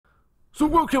So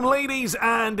welcome, ladies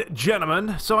and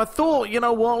gentlemen. So I thought, you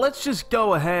know what, let's just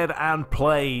go ahead and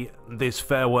play this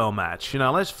farewell match. You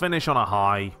know, let's finish on a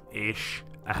high-ish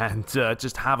and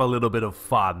just have a little bit of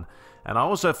fun. And I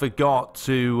also forgot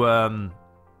to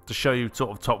show you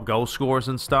sort of top goal scorers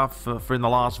and stuff for in the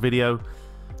last video.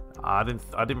 I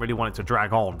didn't really want it to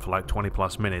drag on for like 20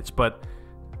 plus minutes, but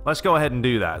let's go ahead and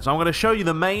do that. So I'm going to show you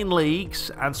the main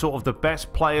leagues and sort of the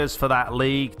best players for that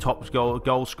league, top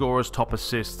goal scorers, top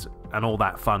assists, and all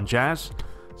that fun jazz.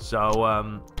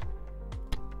 So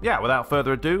yeah, without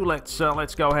further ado, let's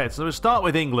go ahead. So we'll start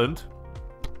with England,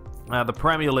 the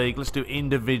Premier League. Let's do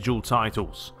individual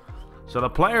titles. So the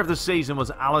player of the season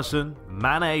was Alisson.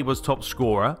 Mane was top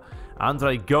scorer.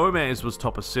 Andre Gomez was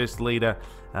top assist leader,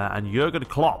 and Jurgen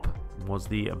Klopp was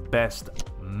the best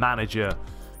manager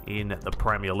in the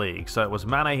Premier League. So it was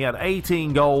Mane, he had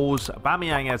 18 goals,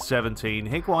 Aubameyang had 17,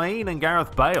 Higuain and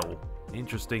Gareth Bale,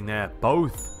 interesting there,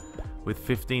 both with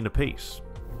 15 apiece,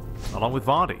 along with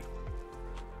Vardy.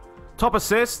 Top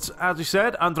assists, as we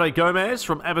said, Andre Gomez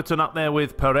from Everton up there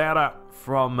with Pereira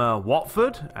from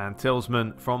Watford and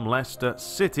Tillsman from Leicester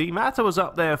City. Mata was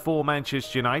up there for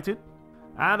Manchester United.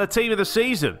 And the team of the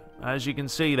season, as you can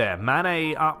see there,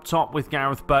 Mane up top with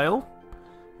Gareth Bale.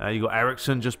 You got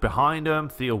Ericsson just behind him.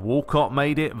 Theo Walcott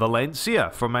made it. Valencia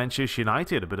from Manchester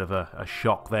United. A bit of a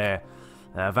shock there.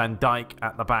 Van Dijk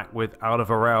at the back with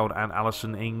Alderweireld and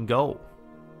Alisson in goal.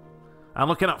 And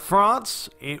looking at France,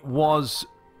 it was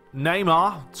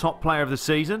Neymar, top player of the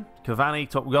season. Cavani,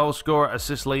 top goal scorer.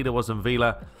 Assist leader was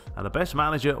Villa. And the best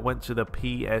manager went to the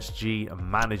PSG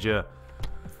manager,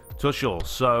 Tuchel.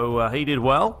 So he did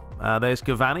well. There's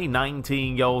Cavani,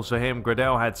 19 goals for him.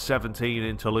 Gradel had 17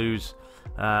 in Toulouse.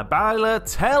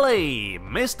 Balotelli,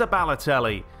 Mr.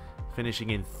 Balotelli,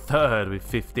 finishing in third with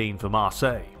 15 for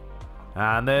Marseille.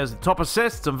 And there's the top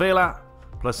assists from Villa,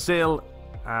 Placil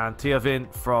and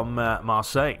Thiavin from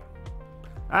Marseille.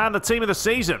 And the team of the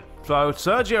season. So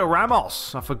Sergio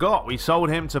Ramos, I forgot, we sold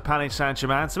him to Paris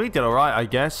Saint-Germain, so he did alright, I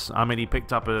guess. I mean, he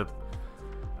picked up a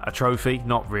trophy,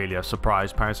 not really a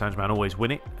surprise. Paris Saint-Germain always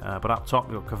win it. But up top,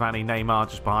 we've got Cavani, Neymar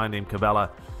just behind him, Cabella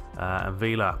and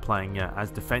Villa playing as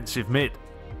defensive mid.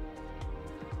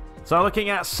 So looking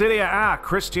at Serie A,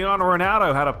 Cristiano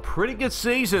Ronaldo had a pretty good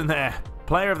season there.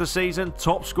 Player of the season,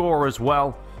 top scorer as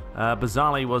well.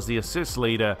 Bazzali was the assist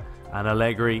leader and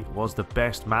Allegri was the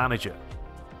best manager.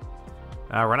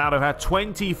 Ronaldo had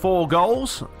 24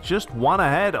 goals, just one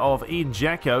ahead of Ian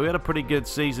Dzeko. He had a pretty good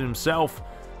season himself.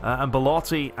 And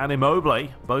Belotti and Immobile,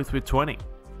 both with 20.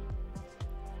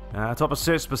 Top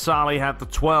assist, Bazzali had the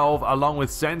 12, along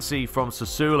with Sensi from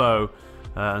Sassuolo.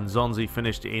 And Zonzi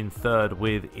finished in third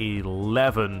with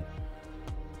 11.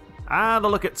 And a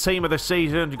look at team of the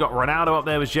season. You've got Ronaldo up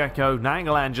there with Dzeko,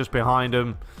 Nainggolan just behind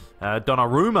him.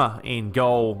 Donnarumma in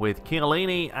goal with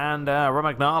Chiellini and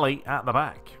Romagnoli at the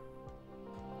back.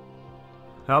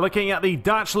 Now looking at the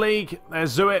Dutch League,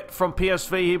 there's Zuid from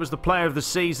PSV. He was the player of the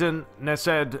season.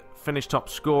 Nesed finished top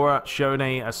scorer.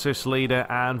 Schöne assist leader.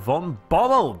 And Von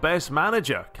Bommel, best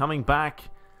manager, coming back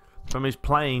from his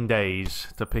playing days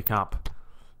to pick up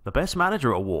the best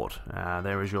manager award.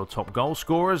 There is your top goal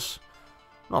scorers.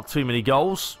 Not too many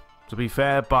goals, to be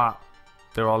fair, but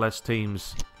there are less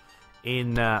teams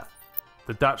in the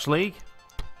Dutch League.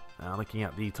 Looking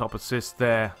at the top assists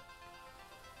there,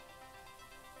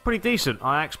 pretty decent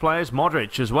Ajax players.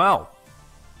 Modric as well.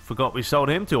 Forgot we sold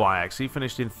him to Ajax. He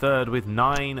finished in third with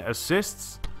 9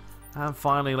 assists. And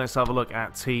finally, let's have a look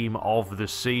at team of the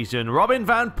season. Robin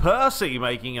van Persie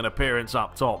making an appearance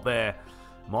up top there.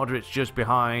 Modric just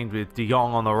behind with De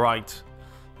Jong on the right.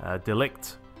 De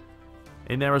Ligt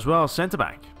in there as well,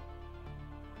 centre-back.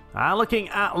 Looking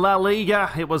at La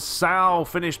Liga, it was Sao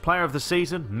finished player of the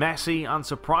season. Messi,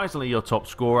 unsurprisingly, your top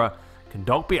scorer.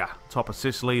 Kondogbia, top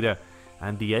assist leader.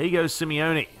 And Diego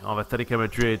Simeone of Atletico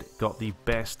Madrid got the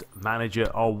Best Manager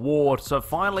award. So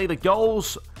finally, the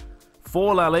goals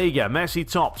for La Liga. Messi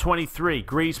top, 23.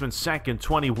 Griezmann second,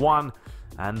 21.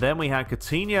 And then we had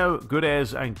Coutinho,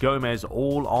 Guedes, and Gomez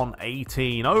all on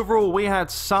 18. Overall, we had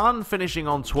Son finishing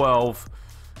on 12.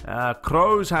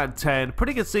 Kroos had 10.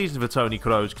 Pretty good season for Toni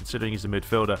Kroos, considering he's a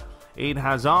midfielder. Eden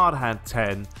Hazard had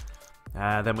 10.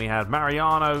 Then we had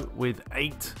Mariano with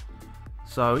 8.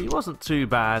 So he wasn't too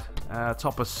bad.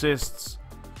 Top assists,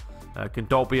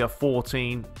 Kondogbia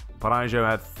 14. Parajo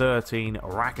had 13.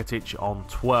 Rakitic on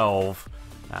 12.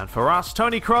 And for us,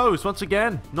 Toni Kroos, once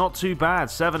again, not too bad.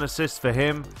 7 assists for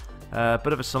him. Bit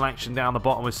of a selection down the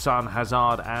bottom with Son,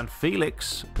 Hazard, and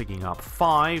Felix picking up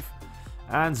 5.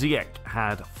 And Ziyech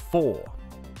had 4.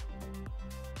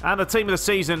 And the team of the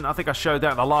season, I think I showed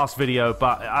that in the last video,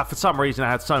 but for some reason I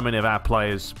had so many of our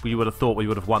players, we would have thought we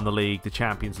would have won the league, the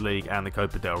Champions League, and the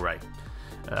Copa del Rey.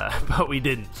 But we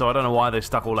didn't, so I don't know why they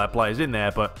stuck all our players in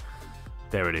there, but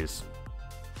there it is.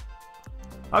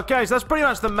 Okay, so that's pretty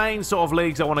much the main sort of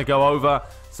leagues I want to go over.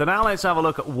 So now let's have a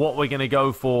look at what we're going to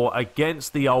go for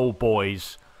against the old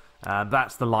boys.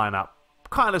 That's the lineup.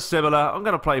 Kind of similar. I'm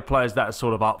going to play players that are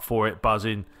sort of up for it,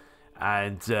 buzzing.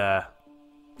 And,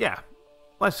 yeah,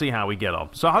 let's see how we get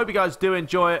on. So I hope you guys do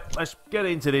enjoy it. Let's get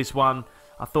into this one.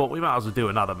 I thought we might as well do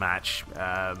another match.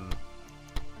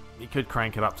 You could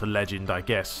crank it up to Legend, I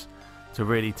guess, to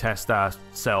really test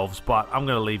ourselves. But I'm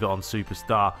going to leave it on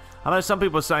Superstar. I know some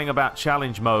people are saying about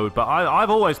Challenge mode, but I've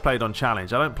always played on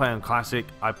Challenge. I don't play on Classic.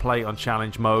 I play on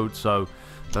Challenge mode, so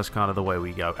that's kind of the way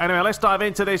we go. Anyway, let's dive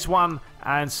into this one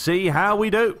and see how we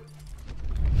do.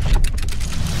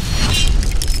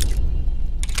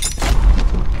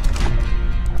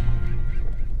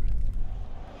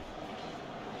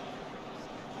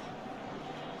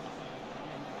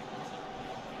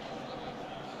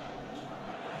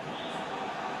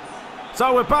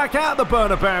 So we're back at the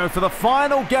Bernabeu for the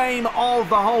final game of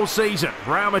the whole season.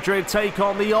 Real Madrid take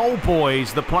on the old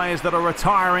boys, the players that are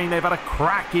retiring. They've had a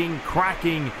cracking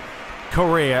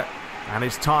career, and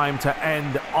it's time to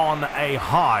end on a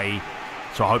high.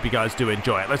 So I hope you guys do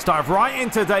enjoy it. Let's dive right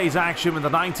into today's action with the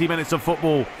 90 minutes of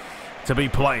football to be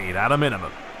played at a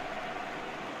minimum.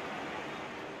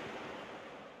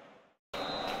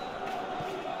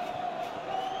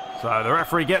 So the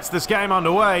referee gets this game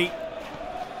underway.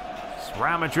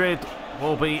 Real Madrid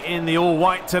will be in the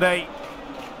all-white today,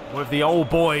 with the old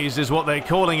boys is what they're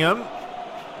calling them,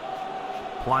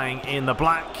 playing in the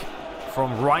black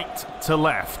from right to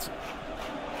left.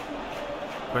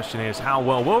 Question is, how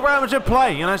well will Real Madrid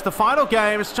play? You know, it's the final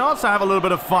game. It's a chance to have a little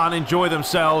bit of fun, enjoy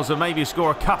themselves, and maybe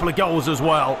score a couple of goals as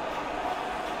well.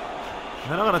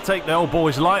 They're not going to take the old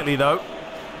boys lightly, though.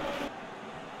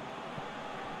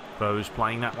 Rose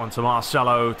playing that one to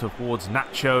Marcelo, towards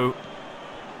Nacho.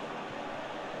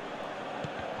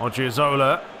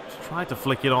 Odriozola tried to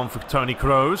flick it on for Toni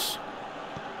Kroos.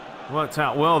 Worked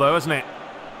out well though, hasn't it?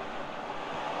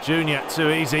 Junior, too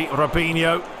easy.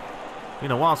 Robinho. Been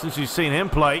a while since you've seen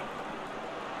him play.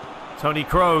 Toni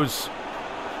Kroos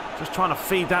just trying to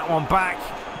feed that one back.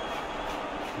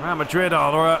 Real Madrid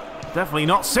are definitely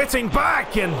not sitting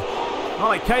back, and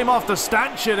well, it came off the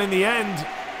stanchion in the end.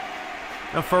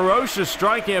 A ferocious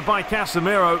strike here by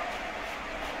Casemiro.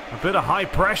 A bit of high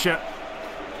pressure.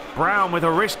 Brown with a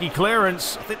risky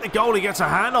clearance. I think the goalie gets a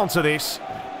hand onto this.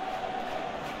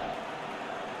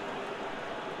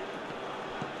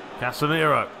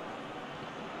 Casemiro.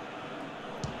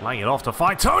 Laying it off to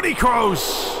find Toni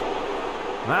Kroos.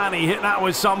 Man, he hit that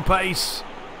with some pace.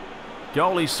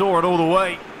 Goalie saw it all the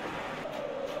way.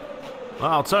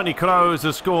 Well, Toni Kroos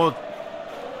has scored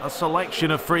a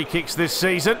selection of free kicks this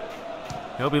season.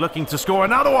 He'll be looking to score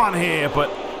another one here, but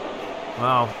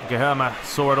well, Guilherme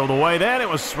saw it all the way there, and it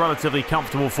was relatively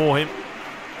comfortable for him.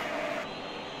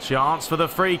 Chance for the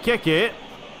free kick here.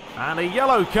 And a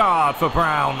yellow card for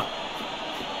Brown.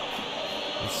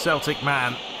 The Celtic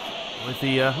man with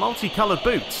the multicoloured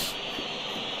boots.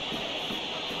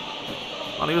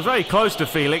 Well, he was very close to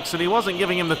Felix, and he wasn't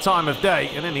giving him the time of day,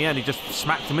 and in the end he just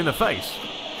smacked him in the face.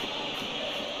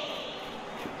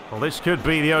 Well, this could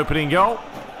be the opening goal.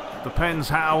 Depends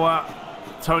how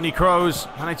Toni Kroos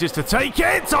manages to take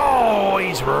it. Oh,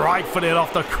 he's right-footed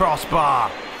off the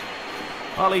crossbar.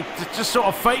 Well, he just sort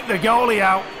of faked the goalie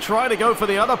out, tried to go for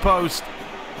the other post.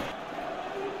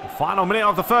 The final minute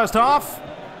of the first half.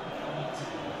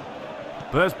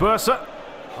 There's Bursa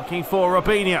looking for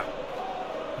Robinho.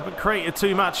 Haven't created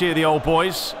too much here, the old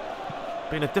boys.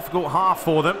 Been a difficult half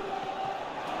for them.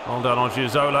 Well done,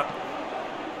 Odriozola.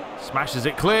 Smashes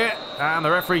it clear, and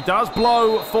the referee does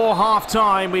blow for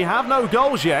half-time. We have no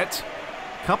goals yet.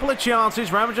 Couple of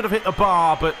chances. Real Madrid have hit the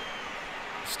bar, but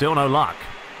still no luck.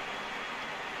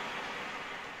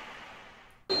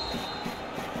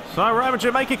 So Real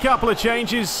Madrid make a couple of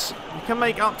changes. You can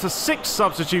make up to 6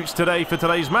 substitutes today for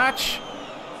today's match.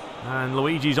 And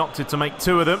Luigi's opted to make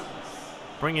 2 of them.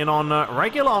 Bringing on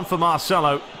Reguilon for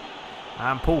Marcelo.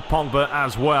 And Paul Pogba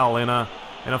as well in a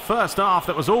first half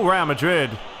that was all Real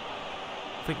Madrid.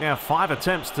 I think they have 5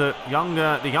 attempts to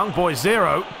the young boys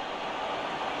 0.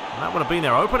 And that would have been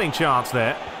their opening chance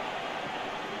there.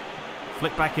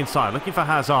 Flick back inside, looking for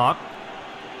Hazard.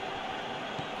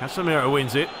 Casemiro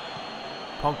wins it.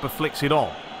 Pogba flicks it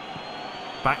on.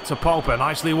 Back to Pogba,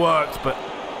 nicely worked, but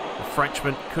the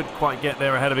Frenchman couldn't quite get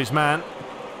there ahead of his man.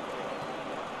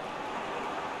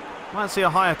 Might see a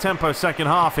higher tempo second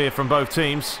half here from both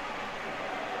teams.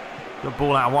 Good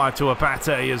ball out wide to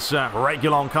Abate as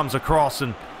Reguilon comes across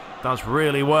and does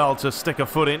really well to stick a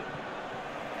foot in.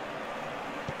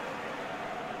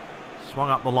 Swung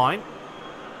up the line.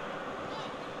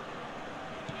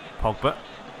 Pogba.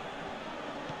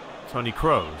 Toni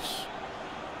Kroos.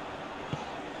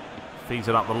 Feeds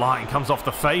it up the line. Comes off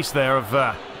the face there of...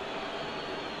 not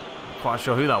quite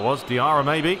sure who that was. Diarra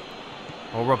maybe.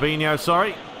 Or Robinho,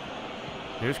 sorry.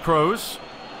 Here's Kroos.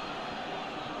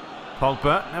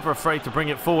 Pogba, never afraid to bring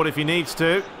it forward if he needs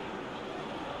to.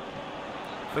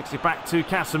 Flicks it back to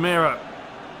Casemiro.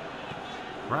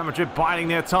 Real Madrid biding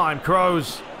their time.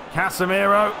 Kroos.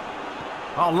 Casemiro.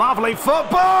 Oh, lovely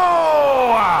football!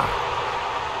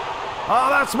 Oh,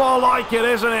 that's more like it,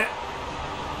 isn't it?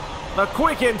 The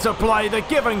quick interplay, the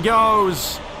give and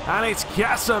goes. And it's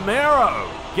Casemiro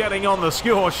getting on the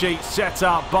score sheet, set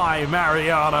up by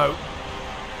Mariano.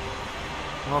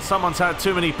 Well, someone's had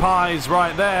too many pies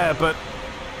right there, but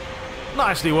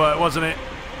nicely worked, wasn't it?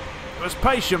 It was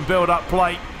patient build-up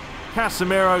play.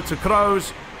 Casemiro to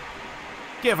Kroos.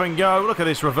 Give and go. Look at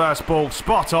this reverse ball.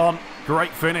 Spot on.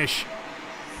 Great finish.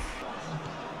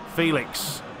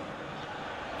 Felix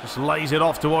just lays it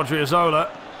off to Odriozola,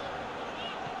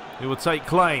 who will take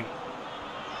claim.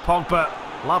 Pogba,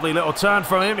 lovely little turn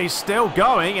from him. He's still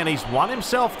going, and he's won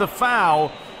himself the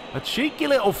foul. A cheeky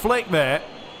little flick there,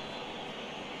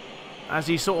 as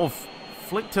he sort of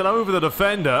flicked it over the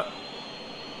defender.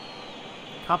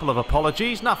 Couple of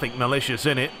apologies, nothing malicious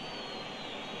in it.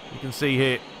 You can see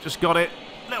here, just got it.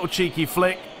 Little cheeky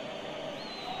flick.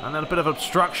 And then a bit of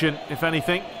obstruction, if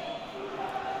anything.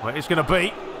 Where it's going to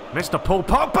be. Mr. Paul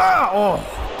Pogba!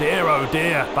 Oh dear,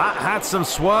 that had some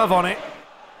swerve on it.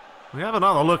 We have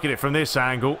another look at it from this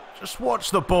angle. Just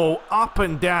watch the ball up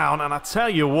and down, and I tell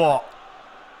you what,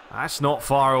 that's not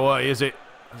far away, is it?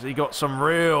 As he got some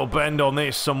real bend on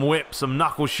this, some whip, some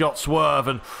knuckle shot swerve,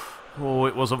 and oh,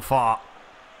 it wasn't far.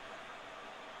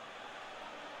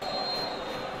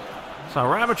 So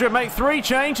Real Madrid make 3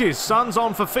 changes. Son's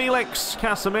on for Felix.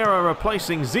 Casemiro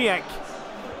replacing Ziyech.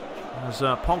 As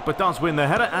Pogba does win the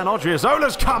header, and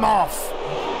Odriozola's come off.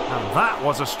 And that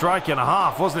was a strike and a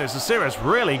half, wasn't it? Caceres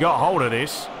really got hold of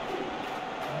this.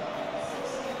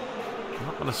 I'm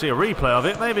not going to see a replay of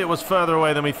it. Maybe it was further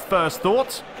away than we first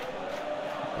thought.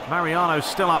 But Mariano's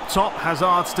still up top.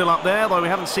 Hazard still up there, though we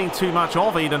haven't seen too much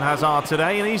of Eden Hazard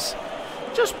today. And he's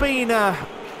just been, I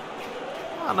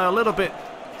don't know, a little bit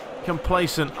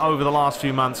complacent over the last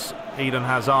few months, Eden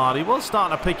Hazard. He was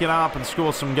starting to pick it up and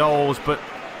score some goals, but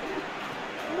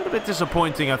a little bit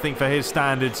disappointing, I think, for his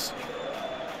standards.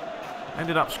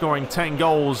 Ended up scoring 10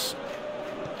 goals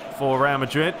for Real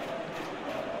Madrid.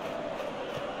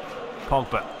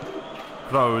 Pogba.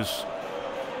 Kroos.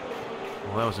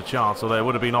 Well, there was a chance, or there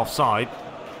would have been offside.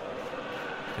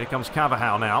 Here comes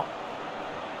Carvajal now.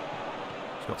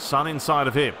 He's got Son inside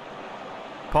of him.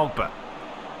 Pogba.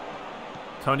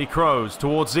 Toni Kroos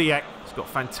towards Ziyech. He's got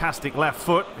fantastic left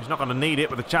foot. He's not going to need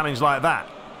it with a challenge like that.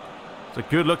 It's a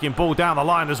good-looking ball down the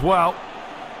line as well.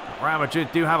 Real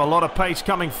Madrid do have a lot of pace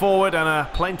coming forward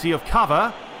and plenty of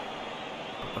cover.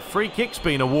 But the free kick's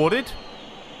been awarded.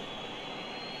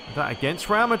 Is that against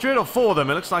Real Madrid or for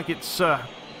them? It looks like it's going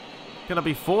to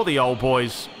be for the old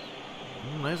boys.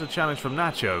 There's a challenge from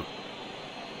Nacho.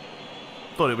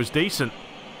 Thought it was decent.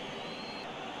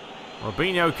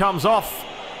 Robinho comes off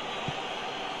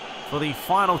for the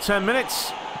final 10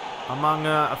 minutes, among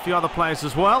a few other players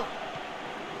as well.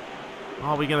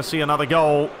 Are we going to see another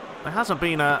goal? There hasn't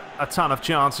been a ton of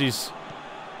chances,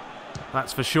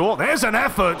 that's for sure. There's an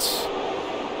effort!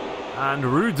 And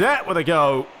Rudet with a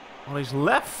go on his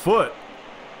left foot.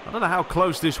 I don't know how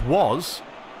close this was.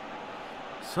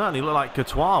 Certainly looked like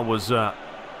Courtois was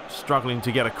struggling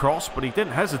to get across, but he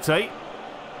didn't hesitate.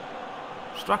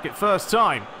 Struck it first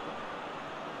time.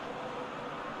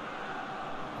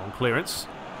 On clearance.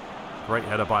 Great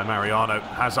header by Mariano.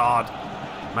 Hazard.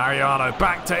 Mariano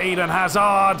back to Eden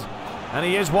Hazard. And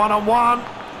he is one-on-one.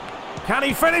 Can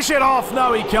he finish it off?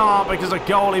 No, he can't, because the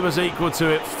goalie was equal to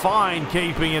it. Fine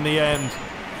keeping in the end.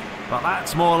 But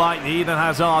that's more like the Eden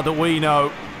Hazard that we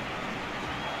know.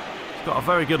 He's got a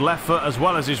very good left foot as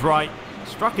well as his right.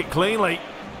 Struck it cleanly.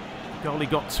 The goalie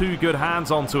got 2 good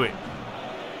hands onto it.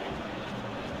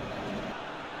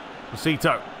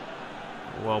 Mosito.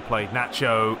 Well played,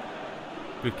 Nacho.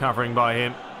 Good covering by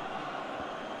him.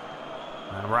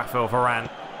 And Rafael Varane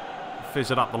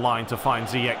fizzed it up the line to find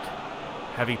Ziyech.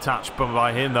 Heavy touch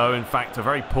by him, though. In fact, a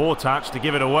very poor touch to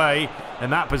give it away in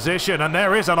that position. And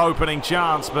there is an opening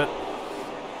chance, but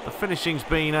the finishing's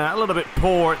been a little bit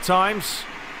poor at times.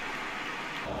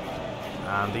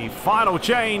 And the final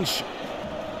change.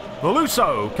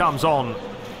 Veloso comes on.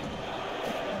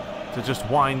 to just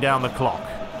wind down the clock.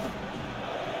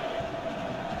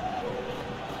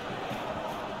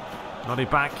 Nodded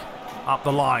back up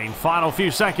the line. Final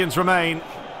few seconds remain.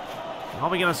 Are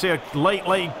we going to see a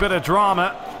late bit of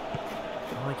drama?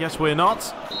 Well, I guess we're not.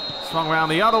 Swung around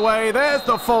the other way. There's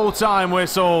the full-time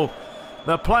whistle.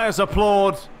 The players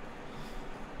applaud.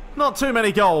 Not too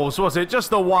many goals, was it? Just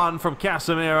the one from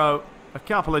Casemiro. A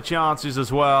couple of chances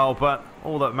as well, but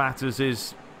all that matters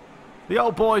is the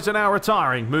old boys are now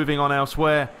retiring, moving on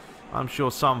elsewhere. I'm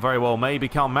sure some very well may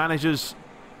become managers.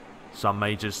 Some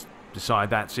may just decide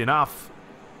that's enough.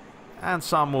 And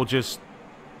some will just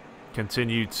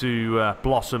continue to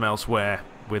blossom elsewhere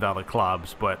with other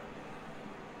clubs. But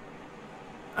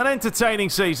an entertaining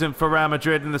season for Real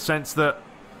Madrid in the sense that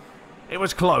it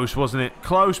was close, wasn't it?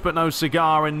 Close but no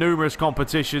cigar in numerous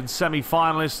competitions.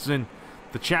 Semi-finalists in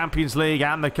the Champions League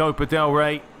and the Copa del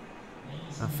Rey.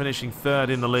 And finishing third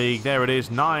in the league. There it is.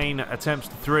 9 attempts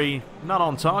to 3. Not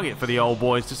on target for the old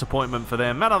boys. Disappointment for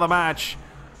them. Man of the match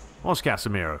was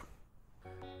Casemiro.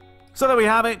 So there we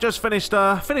have it. Just finished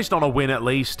on a win at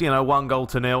least. You know,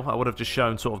 1-0. I would have just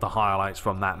shown sort of the highlights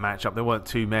from that matchup. There weren't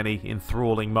too many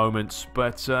enthralling moments,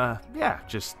 but yeah,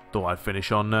 just thought I'd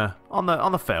finish on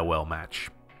the farewell match.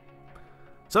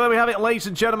 So there we have it, ladies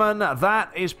and gentlemen.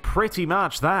 That is pretty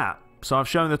much that. So I've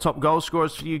shown the top goal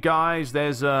scorers for you guys.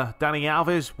 There's Dani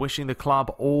Alves wishing the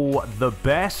club all the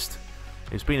best.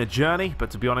 It's been a journey,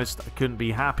 but to be honest, I couldn't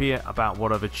be happier about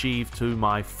what I've achieved to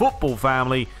my football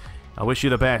family. I wish you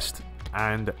the best,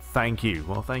 and thank you.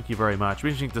 Well, thank you very much. It'll be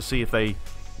interesting to see if they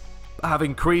have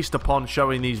increased upon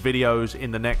showing these videos in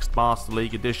the next Master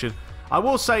League edition. I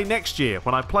will say next year,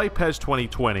 when I play PES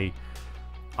 2020,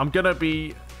 I'm going to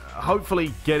be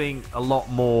hopefully getting a lot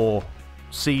more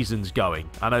seasons going.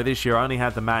 I know this year I only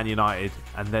had the Man United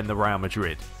and then the Real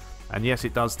Madrid. And yes,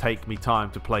 it does take me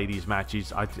time to play these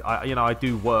matches. I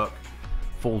do work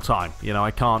full time. You know,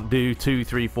 I can't do 2,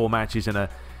 3, 4 matches in a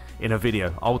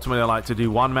video. Ultimately, I like to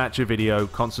do one match a video,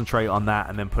 concentrate on that,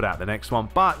 and then put out the next one.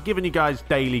 But giving you guys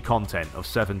daily content of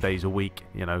 7 days a week,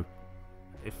 you know,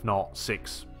 if not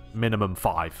 6, minimum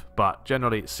 5. But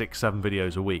generally, it's 6, 7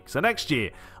 videos a week. So next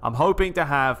year, I'm hoping to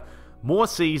have more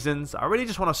seasons. I really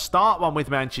just want to start one with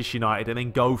Manchester United and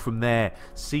then go from there,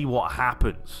 see what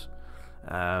happens.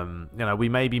 You know, we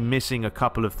may be missing a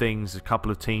couple of things, a couple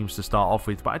of teams to start off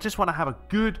with, but I just want to have a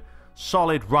good,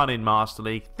 solid run in Master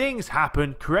League. Things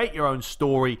happen, create your own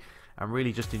story, and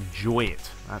really just enjoy it.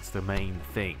 That's the main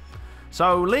thing.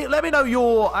 So let me know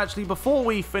your... Actually, before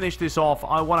we finish this off,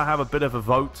 I want to have a bit of a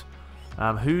vote.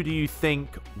 Who do you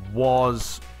think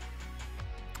was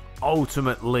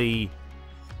ultimately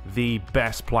the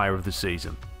best player of the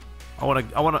season? I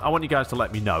want you guys to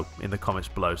let me know in the comments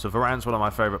below. So Varane's one of my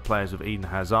favourite players of Eden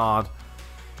Hazard.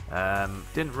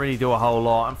 Didn't really do a whole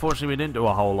lot. Unfortunately, we didn't do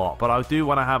a whole lot. But I do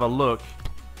want to have a look.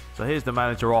 So here's the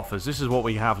manager offers. This is what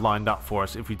we have lined up for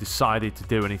us if we decided to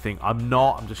do anything. I'm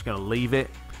just going to leave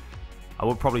it. I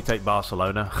would probably take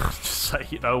Barcelona. Just say,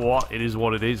 you know what? It is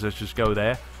what it is. Let's just go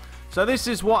there. So this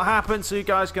is what happened. So you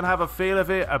guys can have a feel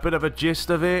of it, a bit of a gist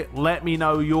of it. Let me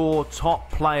know your top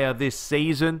player this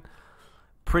season.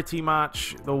 Pretty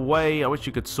much the way... I wish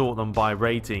you could sort them by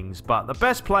ratings, but the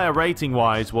best player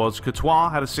rating-wise was Courtois,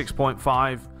 had a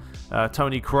 6.5.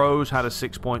 Toni Kroos had a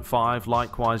 6.5.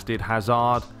 Likewise did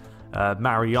Hazard.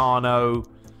 Mariano.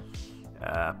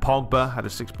 Pogba had a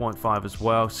 6.5 as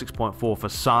well. 6.4 for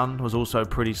Son was also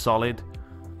pretty solid.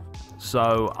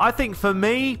 So I think for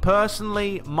me,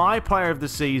 personally, my player of the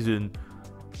season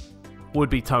would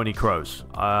be Toni Kroos.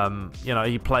 You know,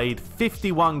 he played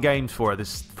 51 games for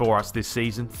us this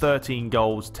season. 13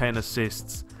 goals, 10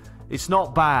 assists. It's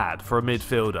not bad for a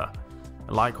midfielder.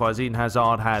 Likewise, Eden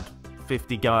Hazard had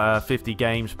 50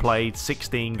 games played,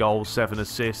 16 goals, 7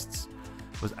 assists.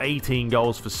 It was 18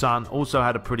 goals for Son. Also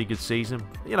had a pretty good season.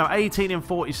 You know, 18 and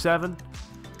 47.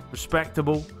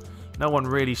 Respectable. No one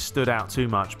really stood out too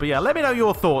much. But yeah, let me know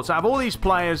your thoughts. Out of all these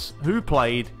players who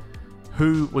played,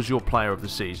 who was your player of the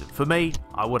season? For me,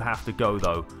 I would have to go,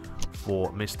 though,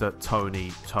 for Mr.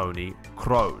 Toni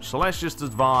Kroos. So let's just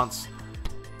advance,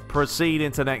 proceed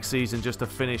into next season just to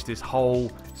finish this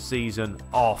whole season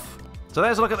off. So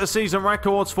there's a look at the season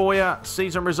records for you.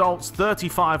 Season results,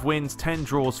 35 wins, 10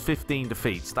 draws, 15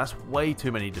 defeats. That's way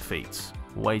too many defeats.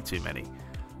 Way too many.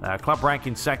 Club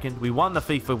ranking second. We won the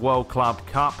FIFA World Club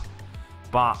Cup,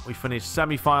 but we finished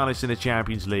semi-finalists in the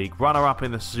Champions League, runner-up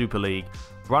in the Super League,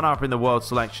 runner-up in the World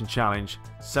Selection Challenge,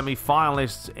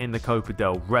 semi-finalists in the Copa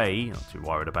del Rey. Not too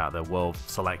worried about the World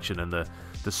Selection and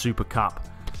the Super Cup.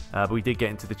 But we did get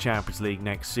into the Champions League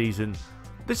next season.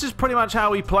 This is pretty much how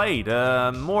we played.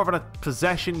 More of a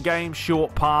possession game,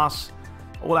 short pass.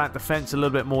 all out defense, a little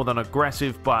bit more than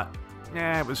aggressive, but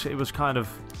yeah, it was kind of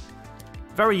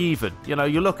very even. You know,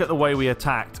 you look at the way we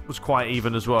attacked, it was quite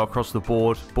even as well across the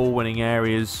board. Ball winning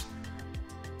areas,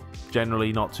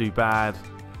 generally not too bad.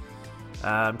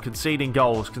 Conceding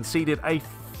goals, conceded a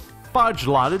fudge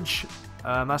load.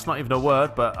 That's not even a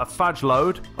word, but a fudge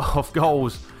load of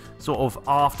goals sort of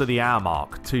after the hour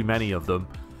mark. Too many of them.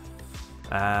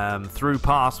 Through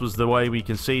pass was the way we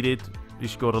conceded. We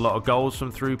scored a lot of goals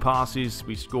from through passes.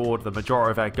 We scored the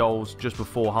majority of our goals just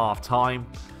before half time.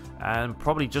 And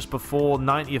probably just before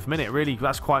 90th minute, really.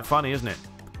 That's quite funny, isn't it?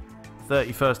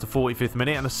 31st to 45th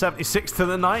minute and the 76th to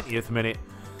the 90th minute.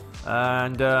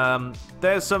 And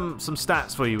there's some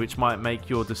stats for you which might make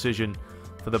your decision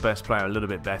for the best player a little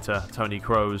bit better. Tony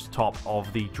Kroos, top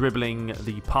of the dribbling,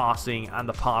 the passing, and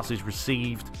the passes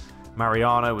received.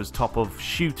 Mariano was top of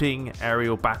shooting.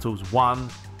 Aerial battles 1.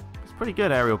 It's pretty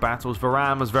good, aerial battles.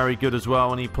 Varane was very good as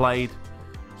well when he played.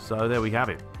 So there we have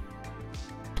it.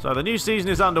 So the new season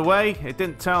is underway. It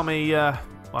didn't tell me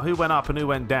well, who went up and who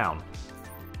went down.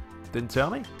 Didn't tell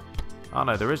me? Oh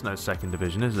no, there is no second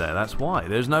division, is there? That's why.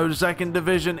 There's no second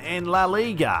division in La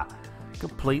Liga.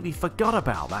 Completely forgot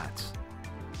about that.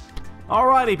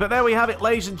 Alrighty, but there we have it,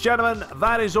 ladies and gentlemen.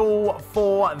 That is all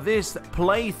for this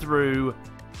playthrough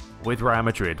with Real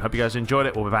Madrid. Hope you guys enjoyed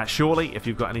it. We'll be back shortly. If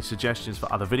you've got any suggestions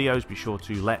for other videos, be sure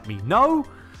to let me know.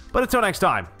 But until next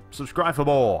time, subscribe for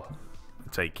more.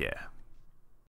 Take care.